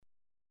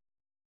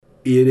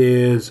It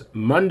is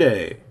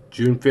Monday,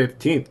 June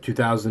 15th,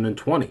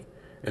 2020,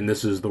 and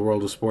this is the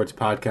World of Sports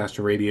podcast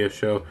and radio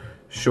show,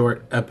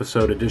 short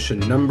episode edition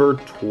number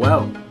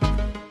 12.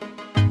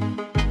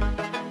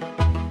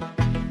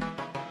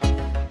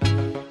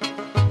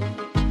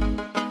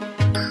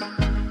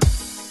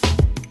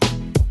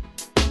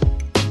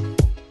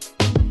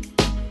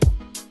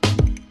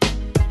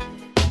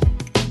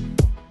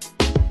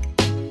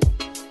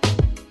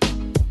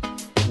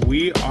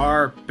 We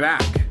are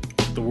back.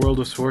 The World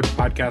of Sports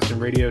podcast and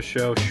radio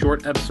show,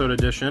 short episode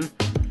edition.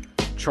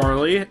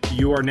 Charlie,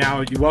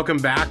 welcome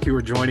back. You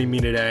are joining me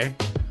today.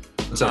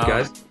 What's up,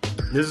 guys?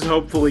 This is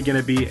hopefully going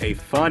to be a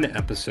fun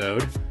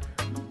episode.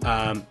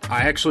 I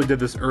actually did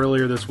this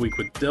earlier this week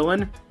with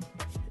Dylan.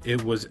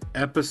 It was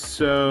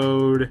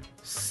episode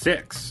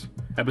 6,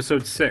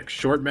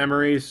 short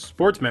memories,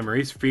 sports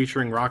memories,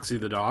 featuring Roxy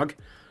the dog.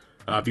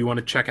 If you want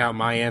to check out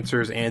my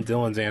answers and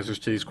Dylan's answers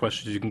to these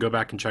questions, you can go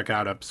back and check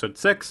out episode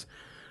 6.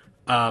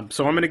 So I'm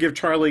going to give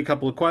Charlie a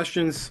couple of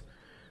questions.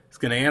 He's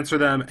going to answer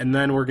them, and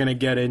then we're going to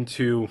get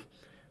into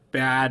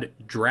bad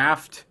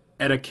draft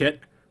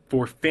etiquette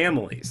for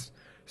families.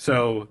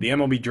 So the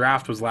MLB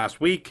draft was last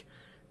week,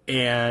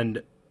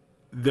 and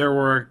there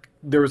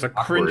was a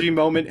cringy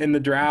moment in the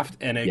draft,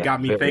 and it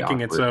got me thinking.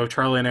 Awkward. And so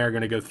Charlie and I are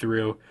going to go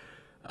through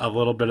a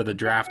little bit of the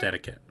draft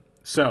etiquette.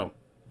 So,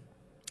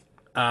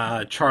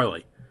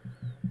 Charlie.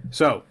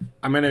 So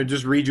I'm going to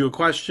just read you a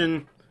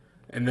question,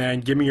 and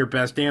then give me your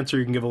best answer.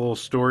 You can give a little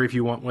story if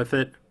you want with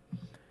it.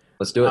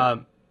 Let's do it.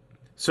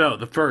 So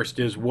the first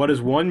is, what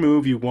is one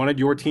move you wanted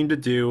your team to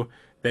do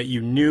that you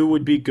knew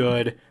would be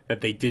good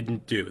that they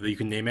didn't do? That you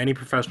can name any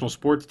professional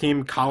sports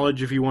team,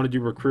 college if you want to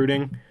do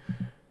recruiting.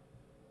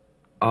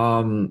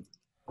 I'll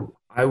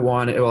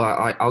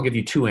give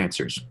you two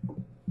answers.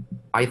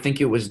 I think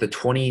it was the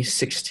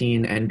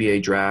 2016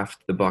 NBA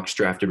draft. The Bucks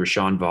drafted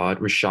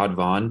Rashad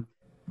Vaughn.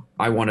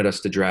 I wanted us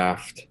to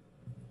draft.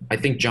 I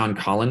think John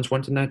Collins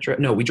went in that draft.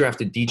 No, we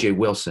drafted DJ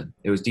Wilson.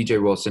 It was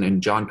DJ Wilson,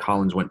 and John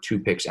Collins went 2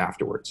 picks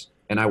afterwards.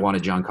 And I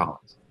wanted John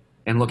Collins.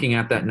 And looking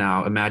at that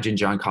now, imagine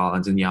John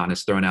Collins and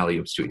Giannis throwing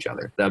alley-oops to each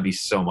other. That would be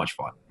so much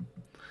fun.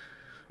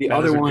 The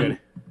other one,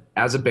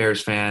 as a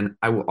Bears fan,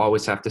 I will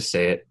always have to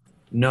say it.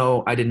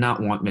 No, I did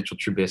not want Mitchell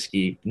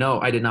Trubisky. No,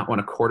 I did not want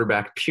a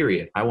quarterback,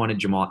 period. I wanted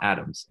Jamal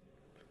Adams.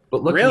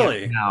 But looking at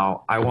it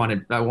now, I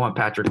want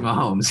Patrick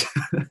Mahomes.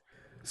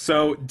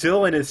 So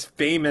Dylan is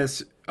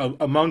famous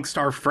amongst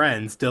our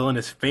friends. Dylan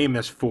is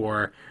famous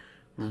for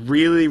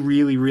really,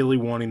 really, really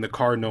wanting the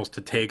Cardinals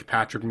to take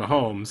Patrick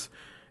Mahomes.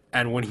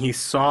 And when he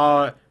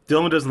saw,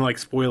 Dylan doesn't like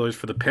spoilers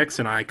for the picks,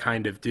 and I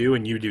kind of do,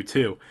 and you do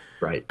too.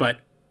 Right. But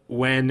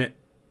when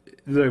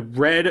the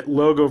red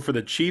logo for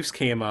the Chiefs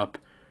came up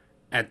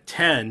at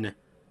 10,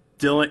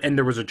 Dylan, and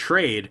there was a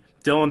trade,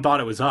 Dylan thought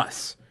it was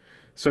us.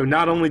 So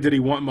not only did he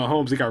want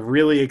Mahomes, he got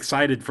really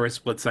excited for a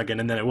split second,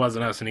 and then it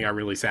wasn't us, and he got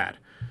really sad.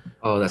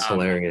 Oh, that's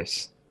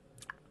hilarious.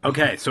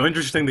 Okay, so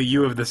interesting that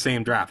you have the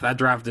same draft. That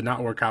draft did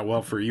not work out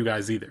well for you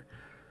guys either.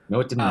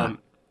 No, it did not.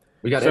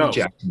 We got Eddie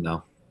Jackson,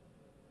 though.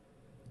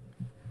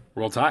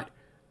 Roll Tide.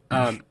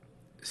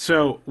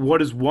 So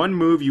what is one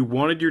move you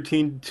wanted your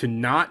team to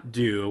not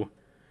do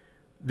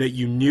that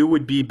you knew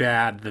would be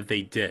bad that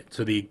they did?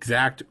 So the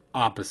exact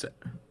opposite.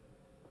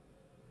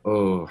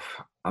 Oh,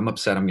 I'm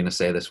upset I'm going to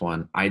say this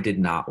one. I did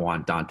not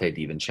want Dante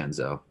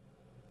DiVincenzo.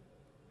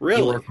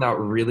 Really? He worked out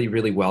really,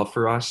 really well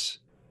for us.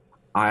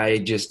 I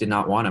just did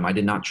not want him. I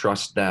did not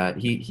trust that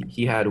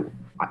he had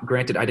 –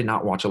 granted, I did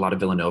not watch a lot of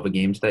Villanova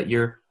games that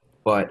year,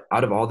 but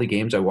out of all the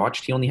games I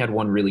watched, he only had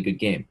one really good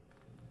game.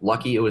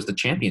 Lucky it was the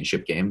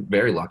championship game,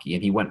 very lucky,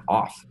 and he went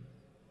off.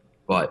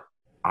 But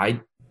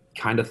I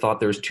kind of thought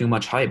there was too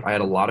much hype. I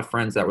had a lot of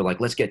friends that were like,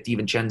 let's get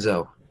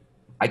DiVincenzo.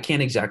 I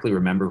can't exactly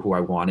remember who I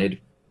wanted,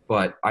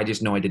 but I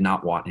just know I did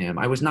not want him.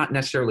 I was not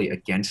necessarily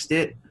against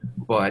it,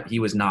 but he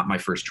was not my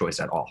first choice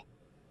at all.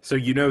 So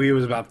he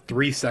was about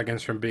 3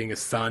 seconds from being a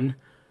Sun.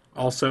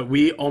 Also,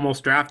 we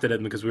almost drafted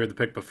him because we were the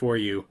pick before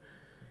you.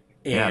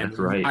 And yeah, that's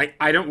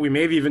right. We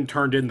may have even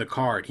turned in the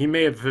card. He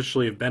may have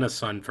officially have been a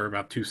Sun for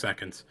about 2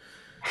 seconds.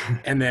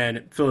 And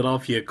then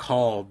Philadelphia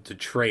called to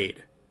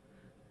trade.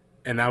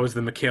 And that was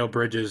the Mikal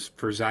Bridges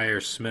for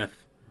Zaire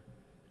Smith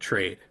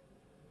trade.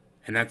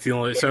 And that's the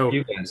only... So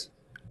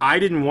I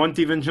didn't want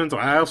DiVincenzo.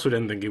 I also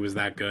didn't think he was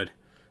that good.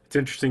 It's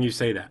interesting you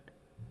say that.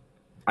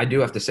 I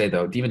do have to say,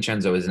 though,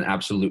 DiVincenzo is an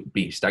absolute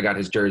beast. I got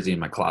his jersey in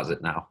my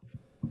closet now.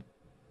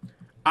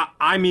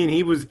 I mean,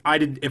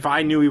 if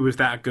I knew he was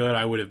that good,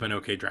 I would have been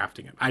okay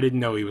drafting him. I didn't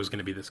know he was going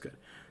to be this good.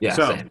 Yeah,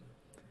 so, same.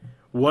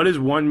 What is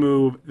one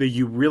move that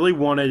you really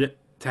wanted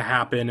to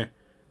happen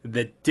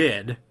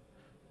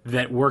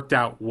that worked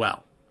out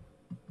well?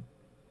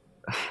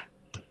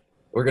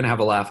 We're going to have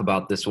a laugh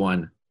about this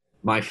one.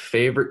 My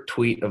favorite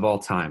tweet of all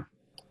time.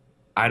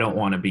 I don't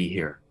want to be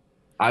here.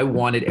 I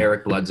wanted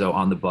Eric Bledsoe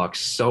on the Bucks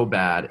so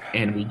bad,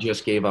 and we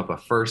just gave up a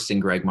first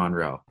in Greg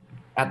Monroe.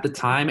 At the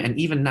time, and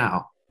even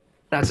now,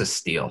 that's a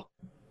steal.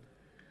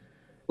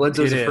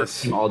 Bledsoe's a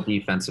first-team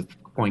all-defensive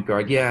point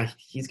guard. Yeah,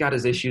 he's got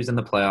his issues in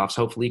the playoffs.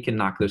 Hopefully he can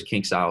knock those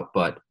kinks out,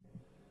 but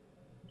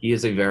He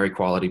is a very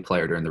quality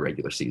player during the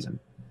regular season.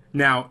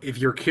 Now, if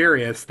you're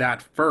curious,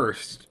 that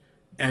first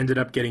ended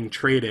up getting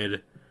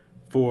traded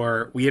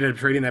for. We ended up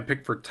trading that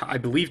pick for, I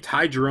believe,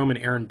 Ty Jerome and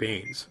Aaron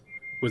Baines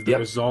was the Yep.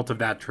 result of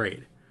that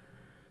trade.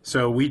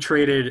 So we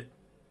traded,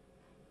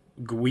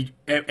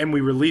 and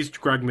we released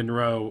Greg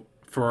Monroe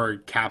for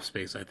cap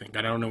space. I think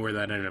I don't know where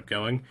that ended up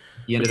going.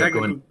 He But ended up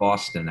going to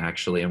Boston,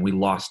 actually, and we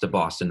lost to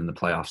Boston in the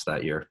playoffs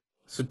that year.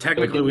 So So it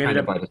technically, did we kind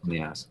ended of up bite us in the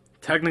ass.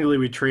 technically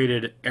we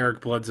traded Eric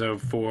Bledsoe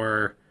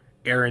for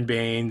Aaron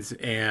Baines,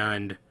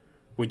 and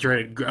we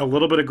traded a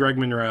little bit of Greg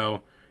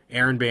Monroe,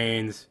 Aaron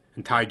Baines,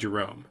 and Ty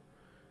Jerome,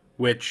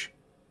 which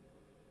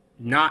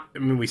not. I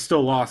mean, we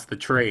still lost the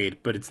trade,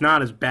 but it's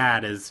not as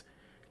bad as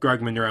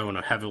Greg Monroe and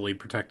a heavily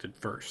protected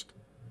first.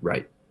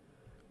 Right.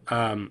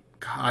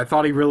 I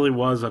thought he really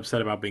was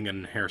upset about being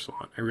in a hair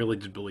salon. I really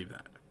did believe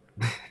that.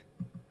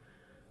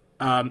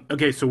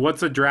 Okay, so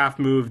what's a draft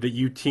move that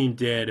you team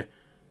did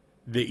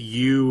that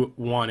you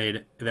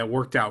wanted that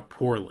worked out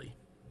poorly?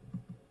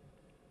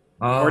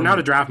 Or not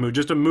a draft move,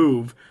 just a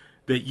move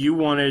that you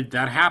wanted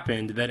that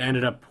happened that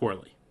ended up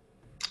poorly.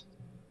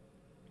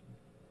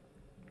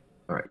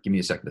 All right, give me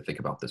a second to think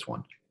about this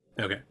one.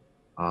 Okay.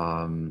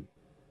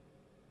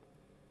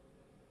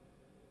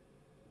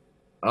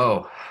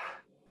 Oh,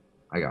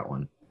 I got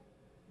one.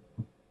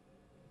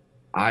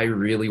 I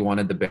really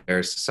wanted the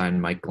Bears to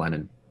sign Mike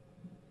Glennon.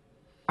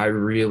 I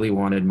really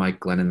wanted Mike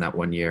Glennon that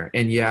one year.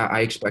 And yeah, I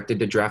expected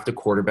to draft a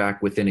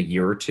quarterback within a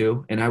year or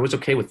two, and I was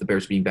okay with the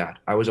Bears being bad.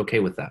 I was okay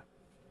with that.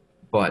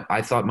 But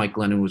I thought Mike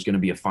Glennon was going to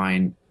be a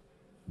fine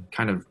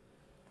kind of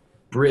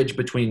bridge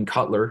between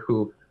Cutler,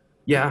 who,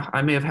 yeah,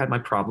 I may have had my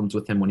problems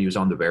with him when he was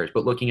on the Bears,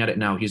 but looking at it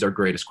now, he's our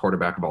greatest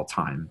quarterback of all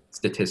time,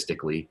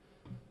 statistically,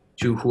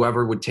 to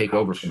whoever would take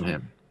over from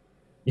him.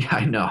 Yeah,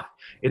 I know.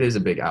 It is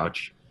a big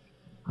ouch.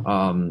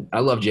 I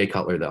love Jay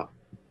Cutler, though.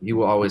 He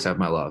will always have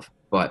my love.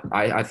 But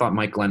I thought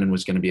Mike Glennon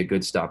was going to be a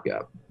good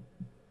stopgap.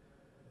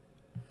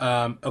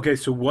 Okay,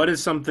 so what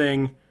is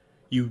something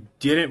you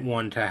didn't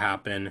want to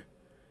happen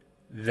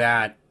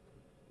that...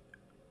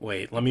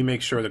 Wait, let me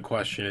make sure the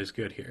question is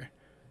good here.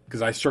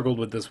 Because I struggled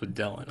with this with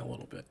Dylan a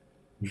little bit.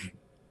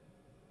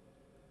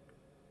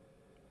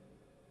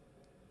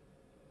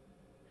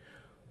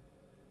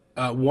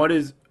 What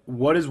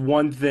is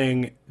one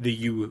thing that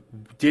you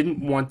didn't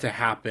want to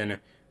happen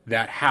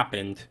that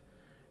happened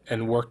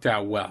and worked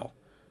out well?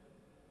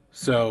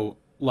 So,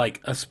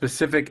 like a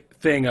specific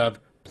thing of,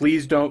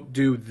 please don't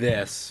do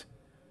this,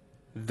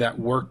 that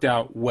worked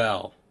out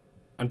well.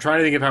 I'm trying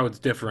to think of how it's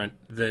different.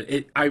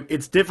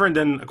 It's different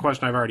than a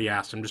question I've already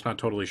asked. I'm just not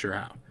totally sure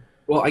how.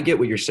 Well, I get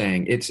what you're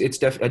saying. It's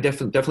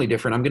definitely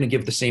different. I'm going to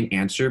give the same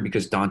answer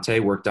because Dante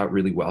worked out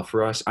really well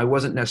for us. I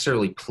wasn't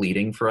necessarily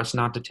pleading for us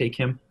not to take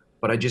him,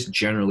 but I just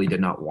generally did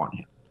not want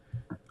him.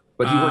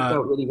 But he worked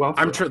out really well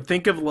for us.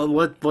 Think of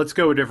let's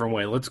go a different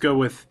way. Let's go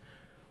with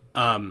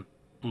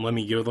let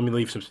me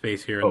leave some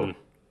space here. Oh,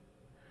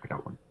 I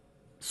got one.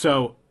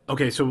 So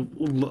okay, so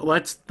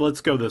let's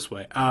go this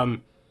way.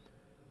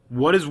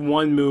 What is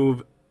one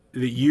move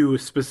that you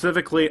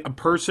specifically, a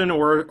person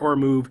or a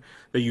move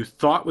that you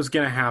thought was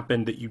going to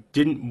happen that you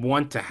didn't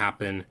want to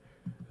happen,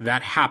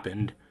 that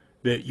happened,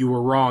 that you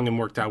were wrong and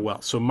worked out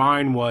well? So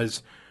mine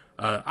was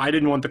I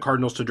didn't want the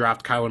Cardinals to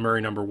draft Kyler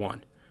Murray number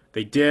 1.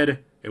 They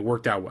did. It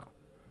worked out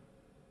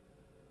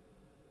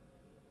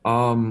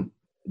well.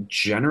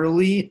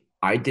 Generally,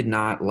 I did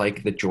not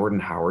like the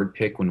Jordan Howard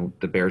pick when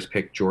the Bears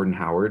picked Jordan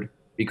Howard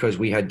because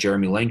we had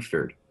Jeremy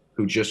Langford,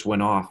 who just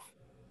went off.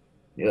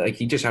 Like,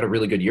 he just had a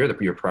really good year the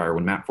year prior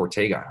when Matt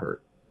Forte got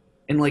hurt.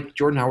 And, like,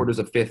 Jordan Howard was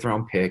a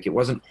 5th-round pick. It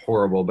wasn't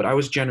horrible, but I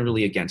was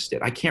generally against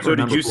it. I can't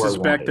remember. So did you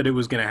suspect that it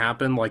was going to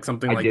happen? Like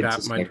something like that? I did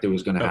suspect it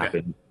was going to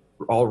happen.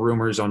 All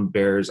rumors on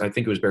Bears, I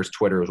think it was Bears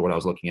Twitter was what I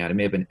was looking at. It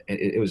may have been,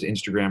 it was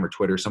Instagram or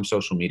Twitter. Some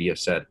social media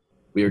said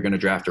we were going to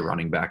draft a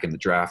running back in the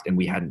draft, and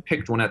we hadn't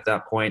picked one at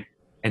that point.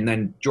 And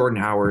then Jordan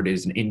Howard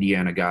is an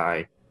Indiana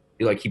guy.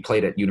 He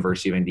played at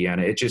University of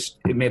Indiana. It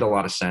made a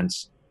lot of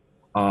sense.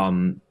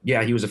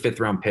 Yeah, he was a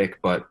 5th-round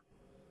pick, but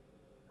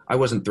I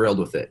wasn't thrilled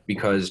with it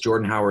because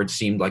Jordan Howard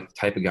seemed like the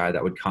type of guy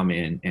that would come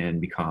in and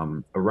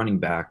become a running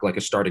back, like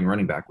a starting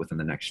running back within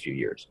the next few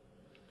years.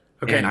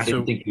 Okay, and I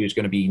didn't think he was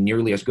going to be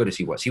nearly as good as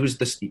he was. He was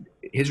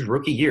his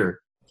rookie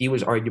year, he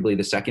was arguably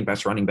the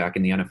 2nd-best running back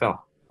in the NFL.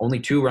 Only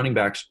 2 running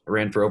backs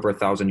ran for over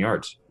 1,000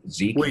 yards,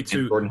 Zeke and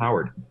Jordan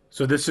Howard.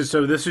 So this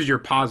is your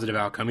positive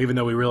outcome, even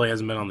though he really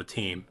hasn't been on the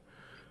team.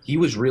 He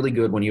was really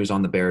good when he was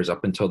on the Bears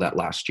up until that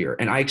last year.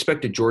 And I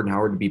expected Jordan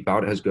Howard to be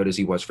about as good as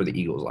he was for the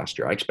Eagles last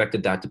year. I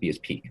expected that to be his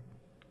peak.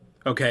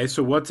 Okay,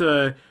 so what's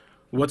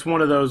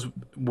one of those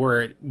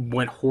where it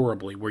went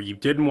horribly, where you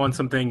didn't want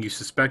something, you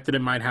suspected it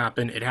might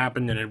happen, it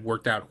happened, and it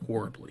worked out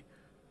horribly?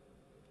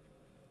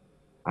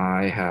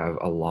 I have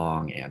a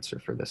long answer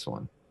for this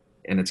one.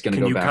 And it's going to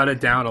go back. Can you cut it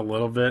down a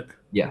little bit?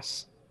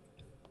 Yes.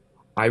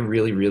 I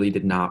really, really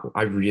did not.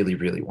 I really,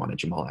 really wanted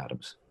Jamal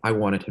Adams. I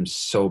wanted him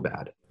so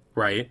bad.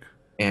 Right.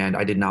 And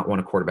I did not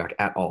want a quarterback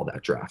at all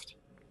that draft.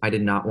 I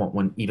did not want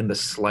one even the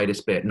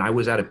slightest bit. And I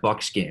was at a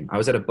Bucks game. I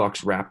was at a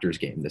Bucks Raptors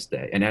game this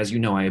day. And as you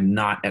know, I am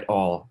not at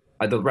all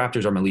The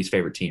Raptors are my least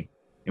favorite team,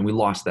 and we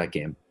lost that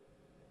game.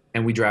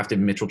 And we drafted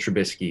Mitchell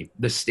Trubisky.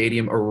 The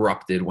stadium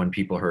erupted when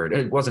people heard.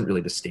 It wasn't really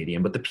the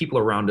stadium, but the people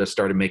around us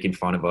started making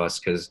fun of us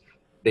because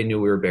they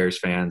knew we were Bears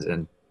fans.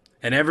 And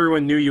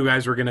everyone knew you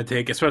guys were going to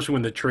take, especially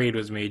when the trade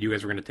was made, you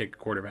guys were going to take a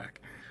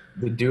quarterback.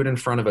 The dude in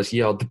front of us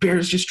yelled, "The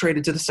Bears just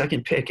traded to the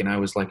second pick." And I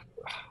was like,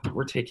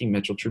 we're taking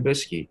Mitchell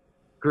Trubisky.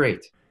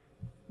 Great.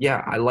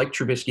 Yeah, I like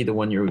Trubisky the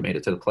one year we made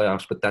it to the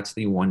playoffs, but that's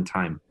the one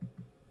time.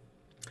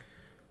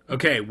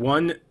 Okay,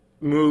 one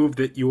move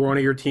that one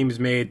of your teams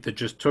made that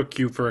just took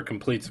you for a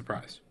complete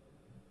surprise.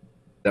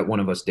 That one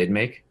of us did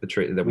make the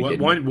trade that we did.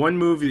 One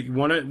move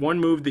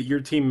that your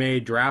team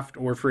made, draft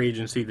or free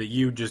agency, that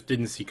you just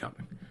didn't see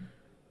coming.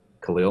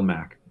 Khalil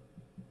Mack.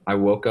 I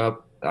woke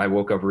up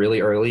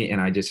really early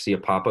and I just see a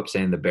pop-up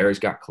saying the Bears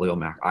got Khalil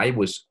Mack. I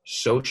was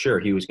so sure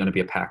he was going to be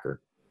a Packer.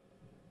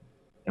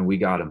 And we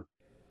got him.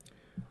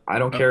 I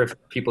don't care if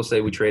people say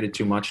we traded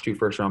too much, 2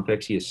 first-round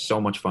picks. He is so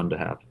much fun to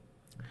have.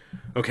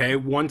 Okay,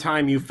 one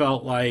time you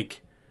felt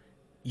like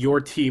your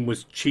team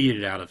was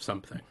cheated out of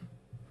something.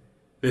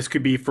 This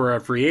could be for a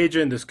free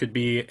agent. This could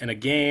be in a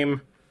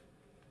game.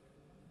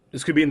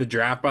 This could be in the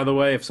draft, by the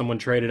way, if someone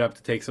traded up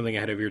to take something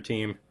ahead of your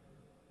team.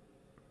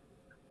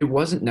 It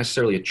wasn't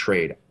necessarily a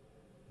trade.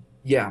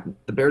 Yeah,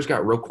 the Bears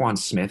got Roquan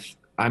Smith.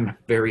 I'm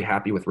very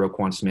happy with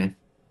Roquan Smith,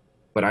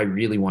 but I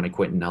really wanted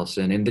Quentin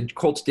Nelson. And the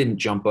Colts didn't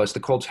jump us. The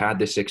Colts had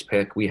the 6th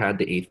pick. We had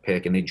the 8th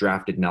pick, and they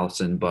drafted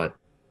Nelson, but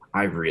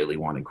I really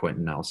wanted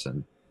Quentin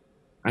Nelson.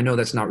 I know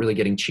that's not really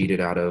getting cheated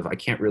out of. I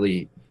can't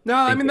really. No,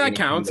 I mean, that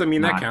counts.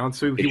 That counts.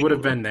 He would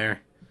have been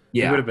there.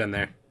 Yeah. He would have been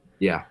there.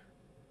 Yeah.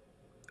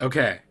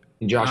 Okay.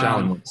 And Josh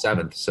Allen went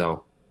 7th,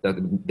 so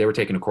they were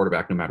taking a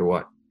quarterback no matter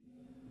what.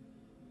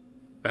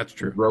 That's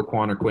true.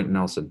 Roquan or Quentin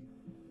Nelson.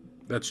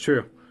 That's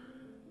true.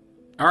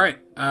 All right.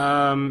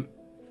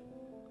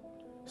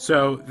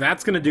 So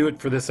that's going to do it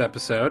for this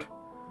episode.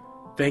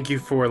 Thank you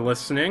for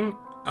listening.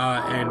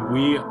 And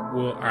we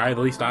will, or at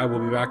least I will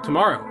be back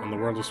tomorrow on the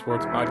World of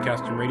Sports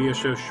podcast and radio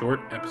show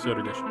short episode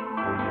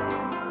edition.